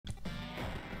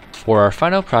For our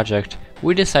final project,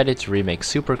 we decided to remake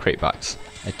Super Crate Box,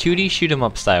 a 2D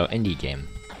shoot-'em-up style indie game.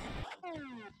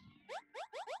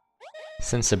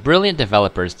 Since the brilliant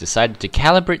developers decided to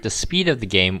calibrate the speed of the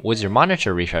game with your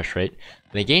monitor refresh rate,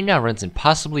 the game now runs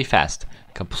impossibly fast,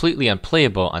 completely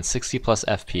unplayable on 60+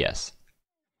 FPS.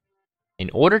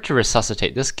 In order to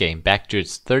resuscitate this game back to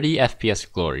its 30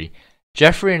 FPS glory,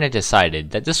 Jeffrey and I decided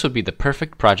that this would be the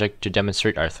perfect project to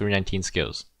demonstrate our 319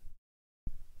 skills.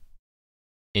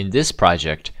 In this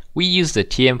project, we used the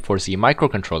TM4Z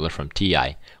microcontroller from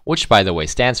TI, which by the way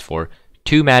stands for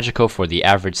Too Magical for the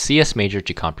Average CS Major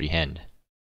to Comprehend.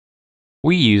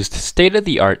 We used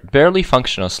state-of-the-art, barely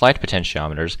functional slide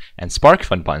potentiometers and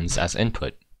SparkFun buttons as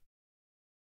input,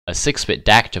 a 6-bit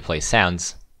DAC to play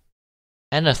sounds,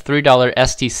 and a $3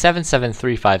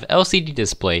 ST7735 LCD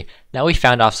display that we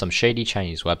found off some shady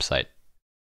Chinese website.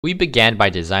 We began by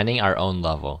designing our own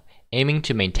level, aiming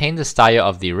to maintain the style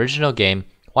of the original game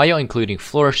while including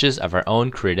flourishes of our own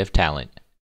creative talent.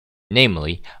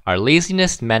 Namely, our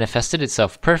laziness manifested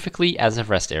itself perfectly as a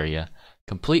rest area,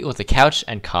 complete with a couch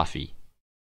and coffee.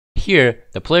 Here,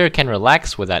 the player can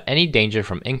relax without any danger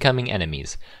from incoming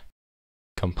enemies.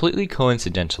 Completely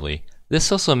coincidentally,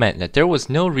 this also meant that there was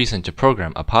no reason to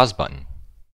program a pause button.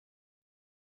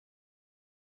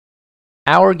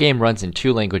 Our game runs in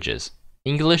 2 languages,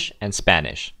 English and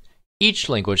Spanish. Each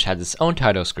language has its own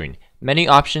title screen, many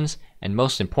options, and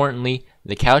most importantly,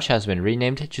 the couch has been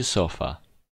renamed to sofa.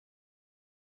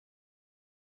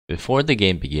 Before the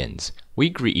game begins, we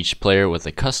greet each player with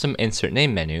a custom insert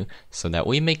name menu so that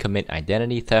we may commit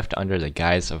identity theft under the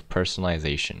guise of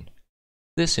personalization.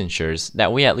 This ensures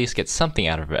that we at least get something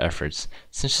out of our efforts,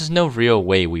 since there's no real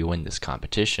way we win this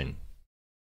competition.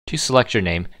 To select your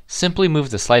name, simply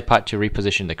move the slide pot to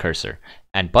reposition the cursor,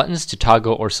 and buttons to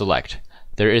toggle or select.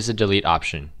 There is a delete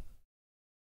option.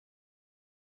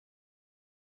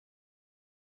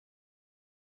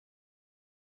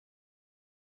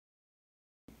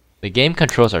 The game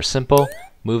controls are simple: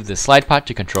 move the slide pot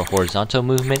to control horizontal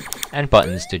movement, and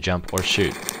buttons to jump or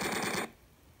shoot.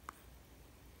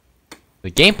 The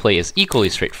gameplay is equally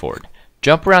straightforward.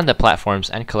 Jump around the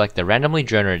platforms and collect the randomly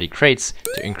generated crates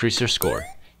to increase your score.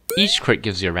 Each crate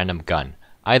gives you a random gun,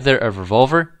 either a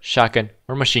revolver, shotgun,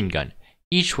 or machine gun,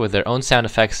 each with their own sound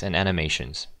effects and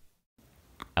animations.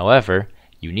 However,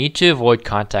 you need to avoid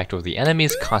contact with the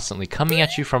enemies constantly coming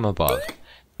at you from above.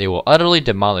 They will utterly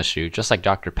demolish you, just like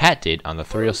Dr. Pat did on the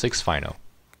 306 final.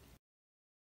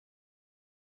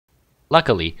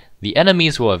 Luckily, the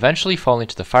enemies will eventually fall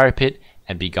into the fire pit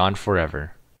and be gone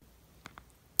forever.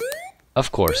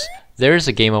 Of course, there is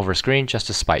a game over screen just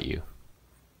to spite you.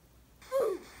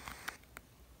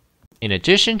 In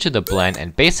addition to the blend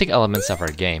and basic elements of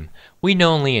our game, we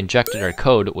knowingly injected our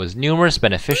code with numerous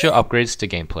beneficial upgrades to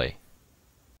gameplay.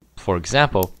 For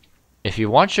example, if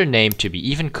you want your name to be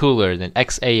even cooler than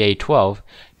XAA12,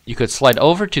 you could slide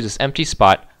over to this empty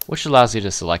spot, which allows you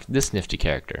to select this nifty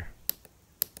character.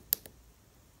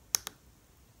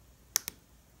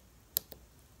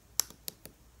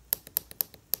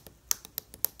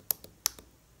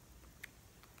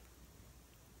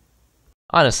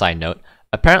 On a side note,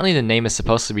 apparently the name is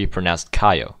supposed to be pronounced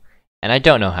Kayo, and I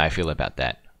don't know how I feel about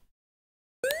that.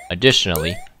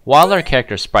 Additionally, while our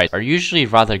character sprites are usually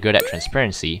rather good at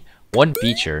transparency, one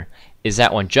feature is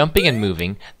that when jumping and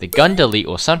moving, the gun delete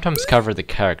will sometimes cover the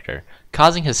character,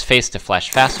 causing his face to flash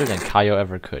faster than Kayo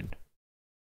ever could.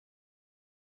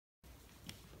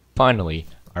 Finally,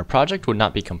 our project would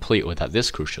not be complete without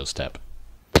this crucial step.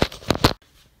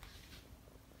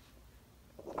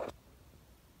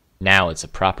 Now it's a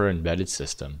proper embedded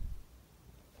system.